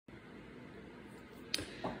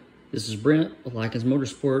This is Brent with Lykins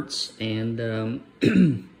Motorsports, and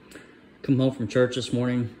come home from church this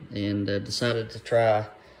morning and decided to try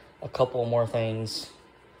a couple more things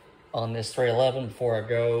on this 311 before I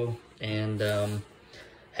go and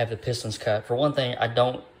have the pistons cut. For one thing, I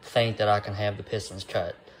don't think that I can have the pistons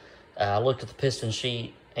cut. I looked at the piston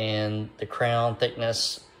sheet and the crown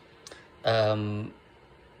thickness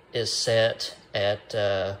is set at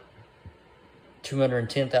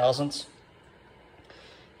 210 thousandths.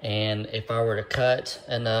 And if I were to cut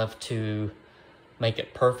enough to make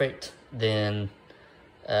it perfect, then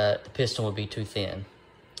the piston would be too thin.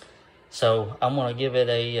 So I'm going to give it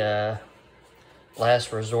a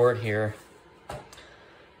last resort here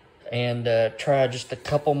and try just a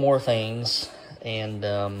couple more things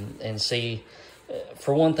and see.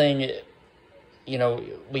 For one thing, you know,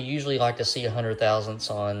 we usually like to see 100 thousandths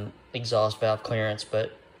on exhaust valve clearance,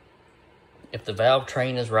 but if the valve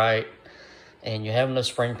train is right and you have enough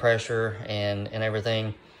spring pressure and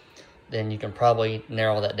everything, then you can probably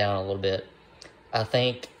narrow that down a little bit. I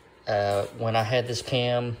think when I had this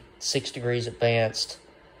cam 6 degrees advanced,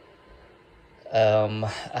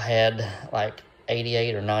 I had like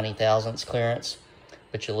 88 or 90 thousandths clearance,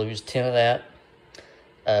 but you lose 10 of that.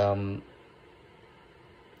 I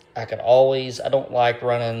don't like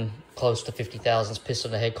running close to 50 thousandths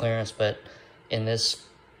piston to head clearance, but in this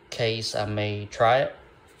case, I may try it.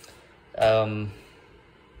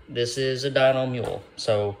 This is a dyno mule,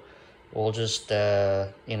 so we'll just,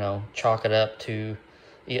 you know, chalk it up to,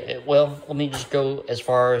 well, let me just go as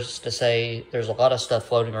far as to say there's a lot of stuff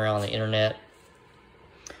floating around the internet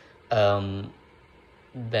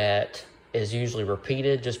that is usually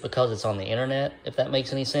repeated just because it's on the internet, if that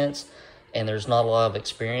makes any sense, and there's not a lot of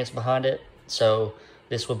experience behind it. So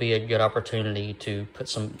this would be a good opportunity to put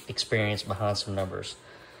some experience behind some numbers.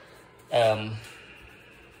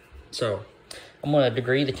 So I'm going to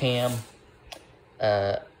degree the cam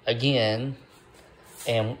again,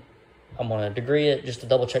 and I'm going to degree it just to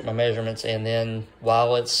double check my measurements. And then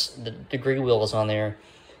while the degree wheel is on there,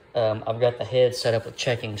 I've got the head set up with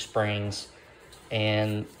checking springs,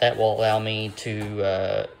 and that will allow me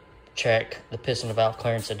to check the piston to valve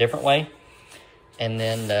clearance a different way. And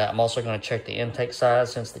then I'm also going to check the intake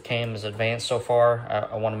size. Since the cam is advanced so far,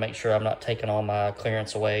 I want to make sure I'm not taking all my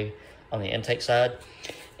clearance away on the intake side.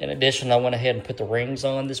 In addition, I went ahead and put the rings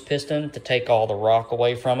on this piston to take all the rock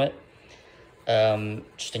away from it,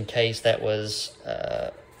 just in case that was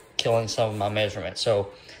killing some of my measurements. So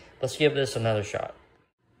let's give this another shot.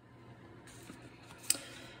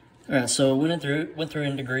 All right, so went through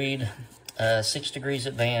and degreed. 6 degrees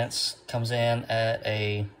advance, comes in at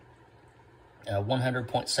a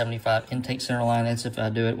 100.75 intake center line. That's if I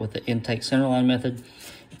do it with the intake center line method.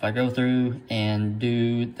 If I go through and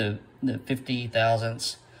do the 50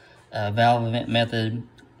 thousandths valve event method,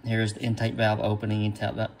 here's the intake valve opening,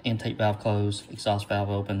 intake valve close, exhaust valve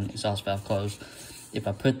open, exhaust valve close. If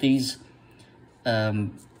I put these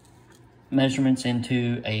measurements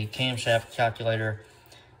into a camshaft calculator,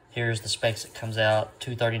 here's the specs that comes out: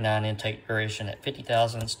 239 intake duration at 50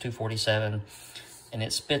 thousandths, 247, and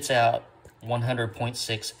it spits out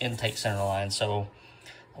 100.6 intake center line. So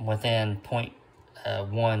I'm within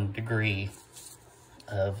 0.1 degree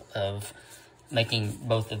of making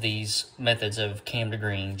both of these methods of cam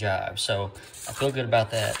degreeing jive. So I feel good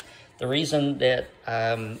about that. The reason that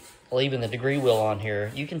I'm leaving the degree wheel on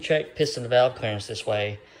here, you can check piston to valve clearance this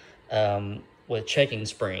way with checking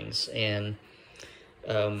springs. And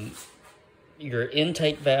your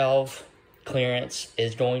intake valve clearance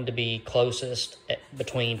is going to be closest at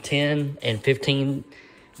between 10 and 15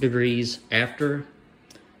 degrees after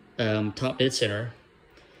top dead center,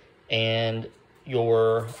 and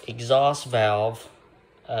your exhaust valve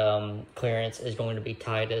clearance is going to be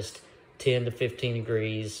tightest 10 to 15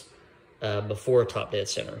 degrees before top dead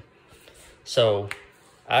center. So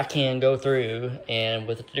I can go through, and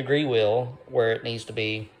with the degree wheel where it needs to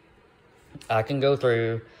be, I can go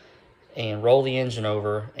through and roll the engine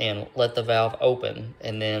over and let the valve open.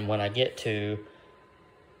 And then when I get to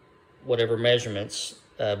whatever measurements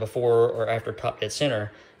before or after top dead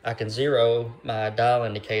center, I can zero my dial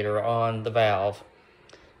indicator on the valve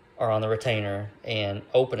or on the retainer and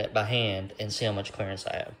open it by hand and see how much clearance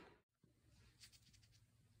I have.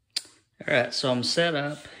 All right, so I'm set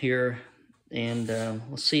up here, and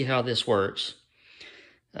let's see how this works.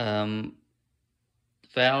 The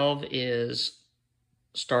valve is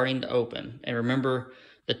starting to open, and remember,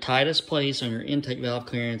 the tightest place on your intake valve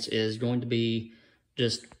clearance is going to be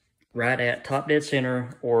just right at top dead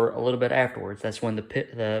center or a little bit afterwards. That's when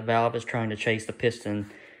the valve is trying to chase the piston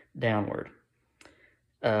downward.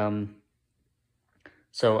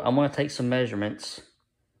 So I'm going to take some measurements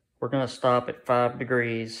we're gonna stop at 5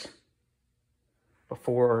 degrees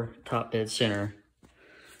before top dead center.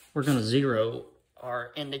 We're gonna zero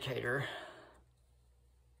our indicator.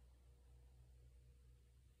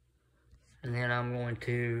 And then I'm going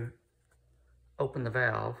to open the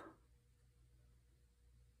valve.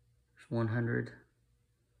 It's 100,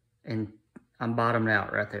 and I'm bottomed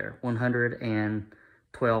out right there.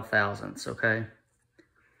 112 thousandths, okay?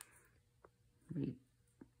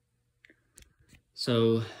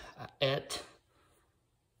 So at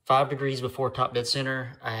 5 degrees before top dead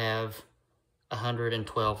center, I have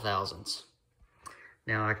 112 thousandths.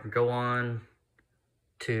 Now I can go on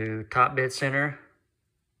to top dead center,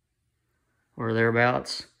 or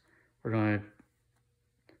thereabouts. We're going to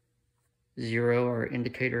zero our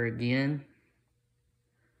indicator again.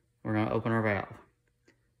 We're going to open our valve.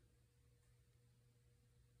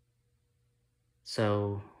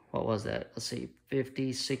 So what was that? Let's see,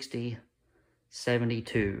 50, 60,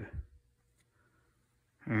 72.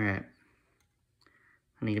 All right.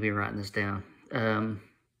 I need to be writing this down.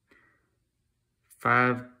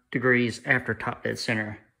 5 degrees after top dead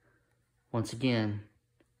center. Once again,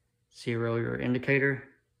 zero your indicator,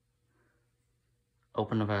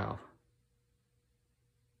 open the valve.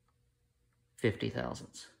 50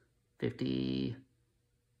 thousandths. 50,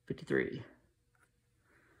 53.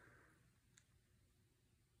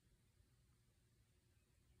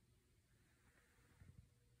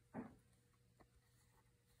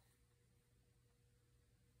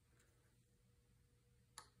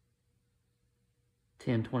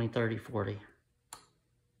 $10, $20, $30, $40.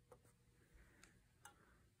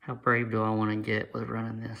 How brave do I want to get with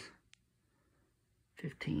running this?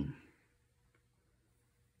 15.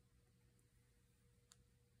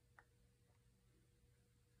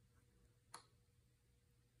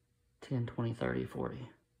 $10, $20, $30, $40.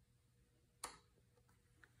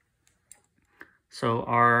 So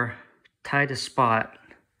our tightest spot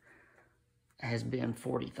has been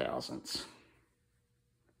 40 thousandths.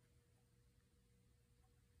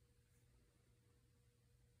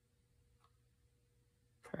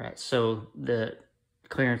 All right, so the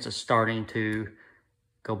clearance is starting to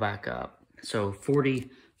go back up. So 40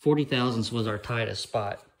 thousandths was our tightest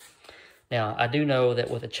spot. Now, I do know that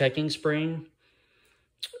with a checking spring,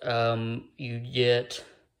 you get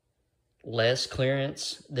less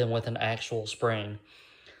clearance than with an actual spring.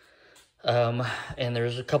 And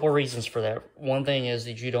there's a couple reasons for that. One thing is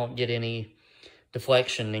that you don't get any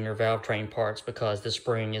deflection in your valve train parts because the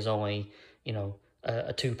spring is only, you know,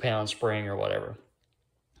 a 2-pound spring or whatever.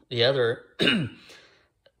 The other,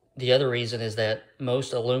 the other reason is that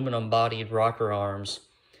most aluminum-bodied rocker arms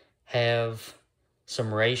have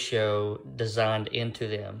some ratio designed into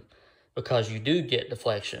them because you do get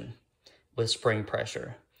deflection with spring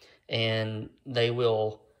pressure, and they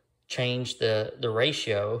will change the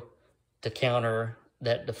ratio to counter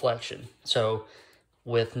that deflection. So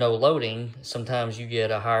with no loading, sometimes you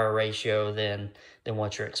get a higher ratio than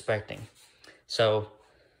what you're expecting. So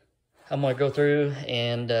I'm going to go through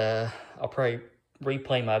and I'll probably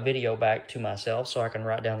replay my video back to myself so I can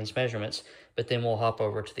write down these measurements, but then we'll hop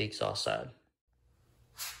over to the exhaust side.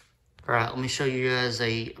 All right, let me show you guys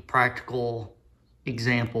a practical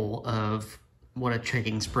example of what a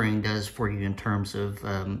checking spring does for you in terms of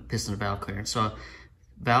piston valve clearance. So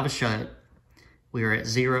valve is shut. We are at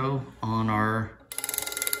 0 on our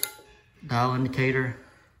dial indicator.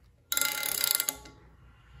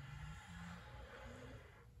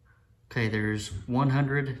 Okay, there's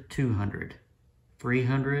 100, 200,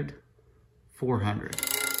 300, 400,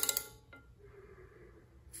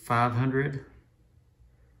 500,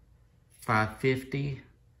 550,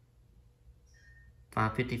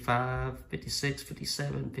 555, 56,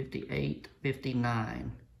 57, 58,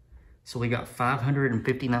 59. So we got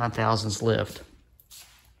 559 thousandths lift.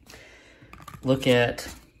 Look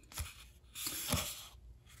at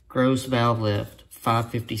gross valve lift,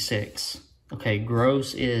 556. Okay,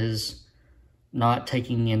 gross is not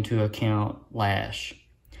taking into account lash.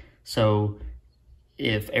 So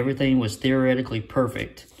if everything was theoretically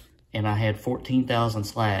perfect and I had 14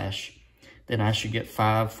 thousandths lash, then I should get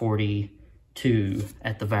 542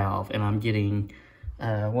 at the valve. And I'm getting,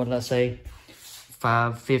 what did I say?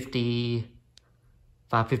 550,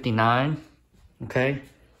 559, okay?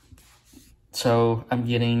 So I'm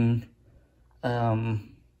getting, I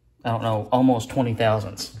don't know, almost 20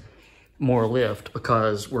 thousandths more lift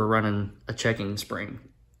because we're running a checking spring.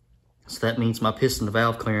 So that means my piston to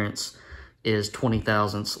valve clearance is 20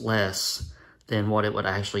 thousandths less than what it would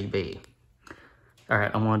actually be. All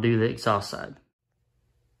right, I'm gonna do the exhaust side.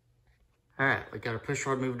 All right, we got our push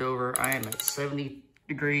rod moved over. I am at 70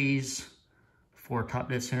 degrees for top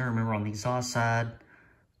dead center. Remember on the exhaust side,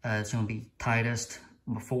 It's going to be tightest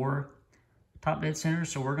before top dead center.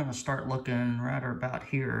 So we're going to start looking right about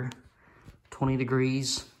here, 20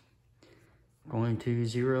 degrees. Going to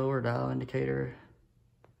 0 or dial indicator.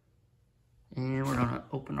 And we're going to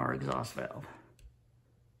open our exhaust valve.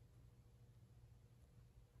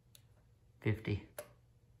 50.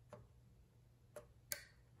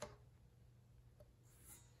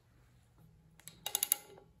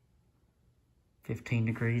 $15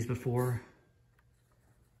 degrees before.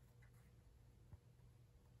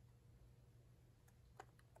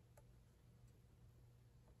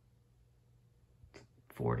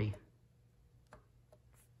 $40.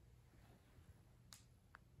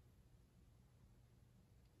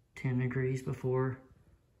 $10 degrees before.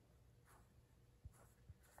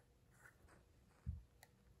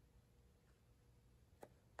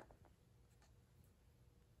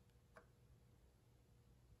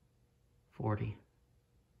 $40.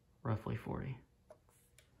 Roughly 40.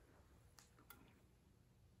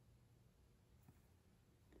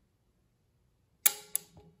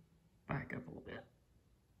 Back up a little bit.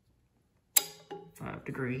 5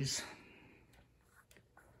 degrees.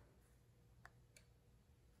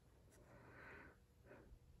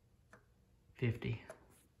 $50.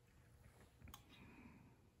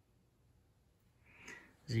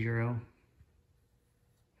 0.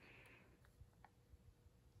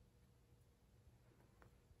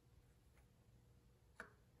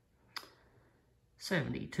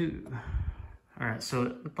 $72. All right, so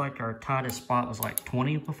it looked like our tightest spot was like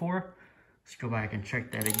 20 before. Let's go back and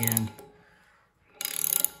check that again.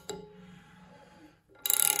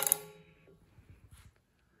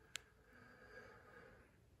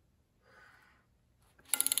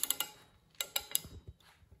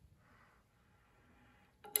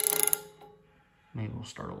 Maybe we'll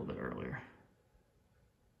start a little bit earlier.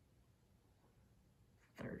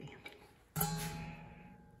 30.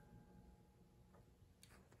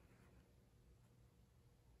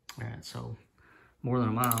 All right, so more than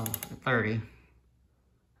a mile at 30.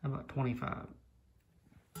 How about 25?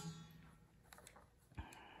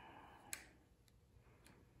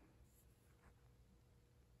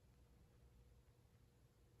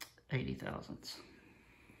 $80 thousandths.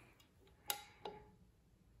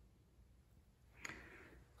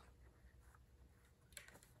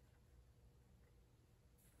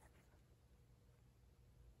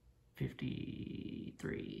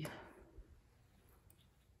 $53.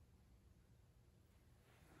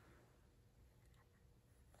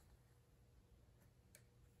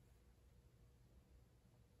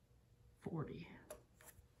 $40.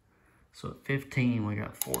 So at 15 we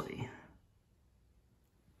got 40.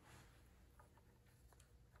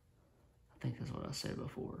 I think that's what I said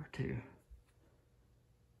before too. 10,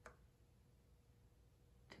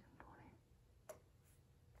 20.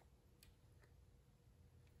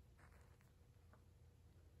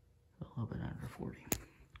 A little bit under 40.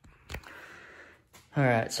 All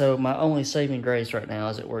right, so my only saving grace right now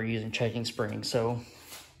is that we're using checking springs. So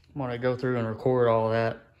I'm gonna go through and record all of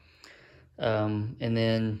that. And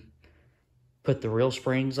then put the real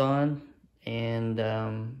springs on and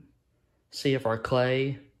see if our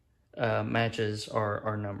clay matches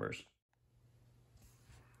our numbers.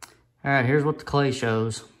 All right, here's what the clay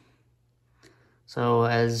shows. So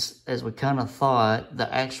as we kind of thought,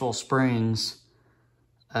 the actual springs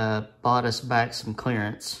bought us back some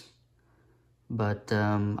clearance, but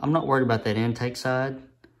I'm not worried about that intake side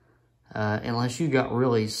unless you got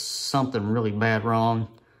really something really bad wrong.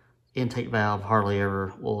 Intake valve hardly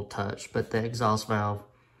ever will touch, but the exhaust valve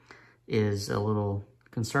is a little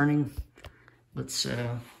concerning. Let's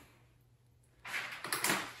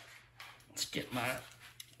get my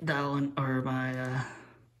dial or my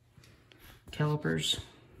calipers.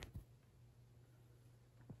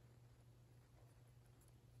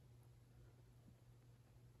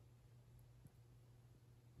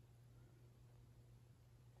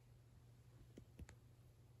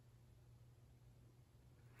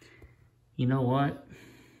 You know what?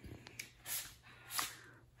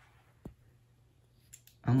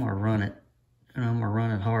 I'm gonna run it, and I'm gonna run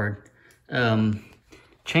it hard.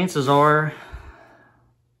 Chances are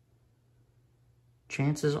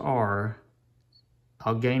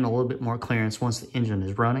I'll gain a little bit more clearance once the engine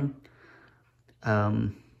is running,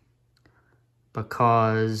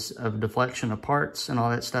 because of deflection of parts and all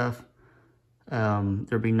that stuff.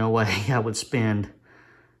 There'd be no way I would spend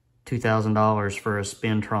 $2,000 for a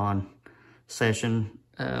Spintron session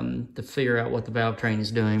to figure out what the valve train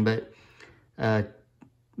is doing, but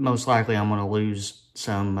most likely I'm going to lose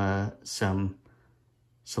some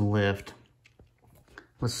lift.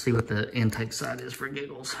 Let's see what the intake side is for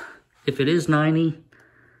giggles. If it is 90,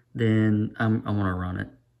 then I'm going to run it.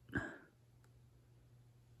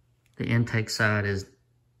 the intake side is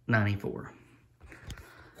 94.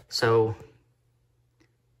 So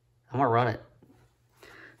I'm gonna run it.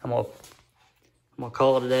 I'm gonna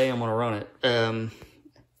call it a day. I'm gonna run it.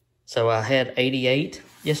 So I had 88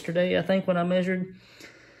 yesterday, I think, when I measured,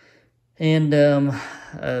 and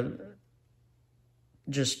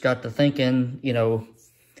just got to thinking, you know,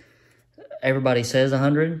 everybody says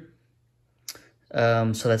 100.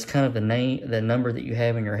 So that's kind of the number that you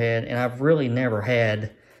have in your head. And I've really never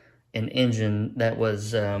had an engine that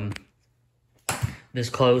was this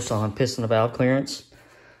close on piston to valve clearance.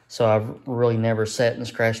 So I've really never sat and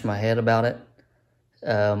scratched my head about it.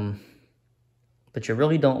 But you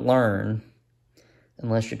really don't learn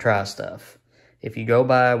unless you try stuff. If you go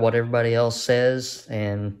by what everybody else says,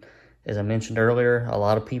 and as I mentioned earlier, a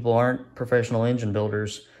lot of people aren't professional engine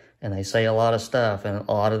builders, and they say a lot of stuff, and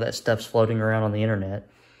a lot of that stuff's floating around on the internet.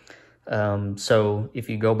 So if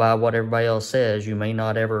you go by what everybody else says, you may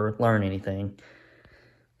not ever learn anything.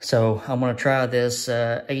 So I'm going to try this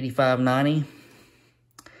 8590,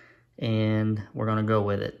 and we're going to go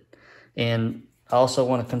with it. And I also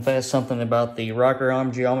want to confess something about the rocker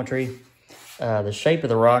arm geometry. The shape of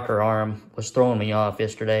the rocker arm was throwing me off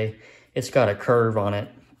yesterday. It's got a curve on it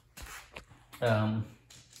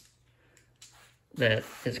that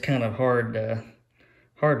it's kind of hard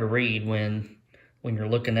to read when you're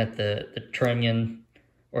looking at the trunnion,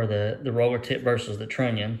 or the roller tip versus the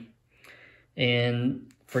trunnion.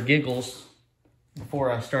 And for giggles,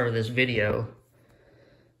 before I started this video,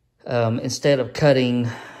 instead of cutting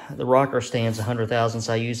the rocker stands 100 thousandths,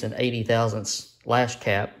 I used an 80 thousandths lash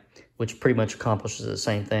cap, which pretty much accomplishes the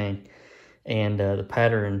same thing. And the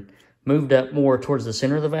pattern moved up more towards the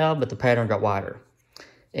center of the valve, but the pattern got wider.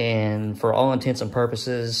 And for all intents and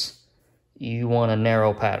purposes, you want a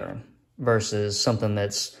narrow pattern versus something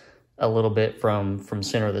that's a little bit from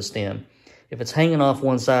center of the stem. If it's hanging off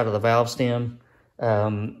one side of the valve stem,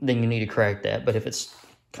 then you need to crack that. But if it's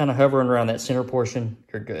kind of hovering around that center portion,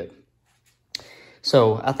 you're good.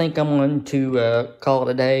 So I think I'm going to call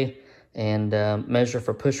it a day and measure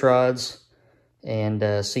for push rods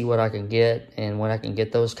and see what I can get and when I can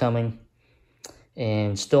get those coming.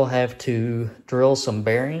 And still have to drill some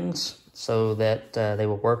bearings so that they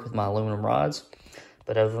will work with my aluminum rods.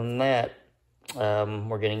 But other than that,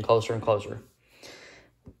 we're getting closer and closer.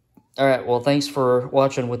 All right, well, thanks for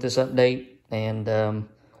watching with this update. And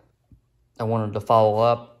I wanted to follow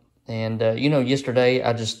up. And, you know, yesterday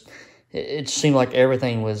it seemed like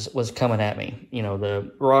everything was coming at me. You know,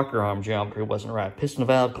 the rocker arm geometry wasn't right. Piston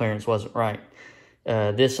valve clearance wasn't right.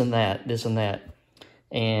 This and that.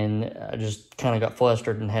 And I just kind of got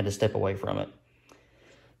flustered and had to step away from it.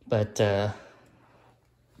 But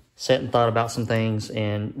sat and thought about some things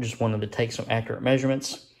and just wanted to take some accurate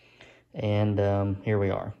measurements. And here we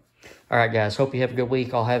are. All right, guys, hope you have a good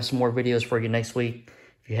week. I'll have some more videos for you next week.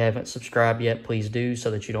 If you haven't subscribed yet, please do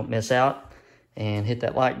so that you don't miss out. And hit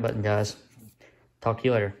that like button, guys. Talk to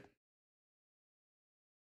you later.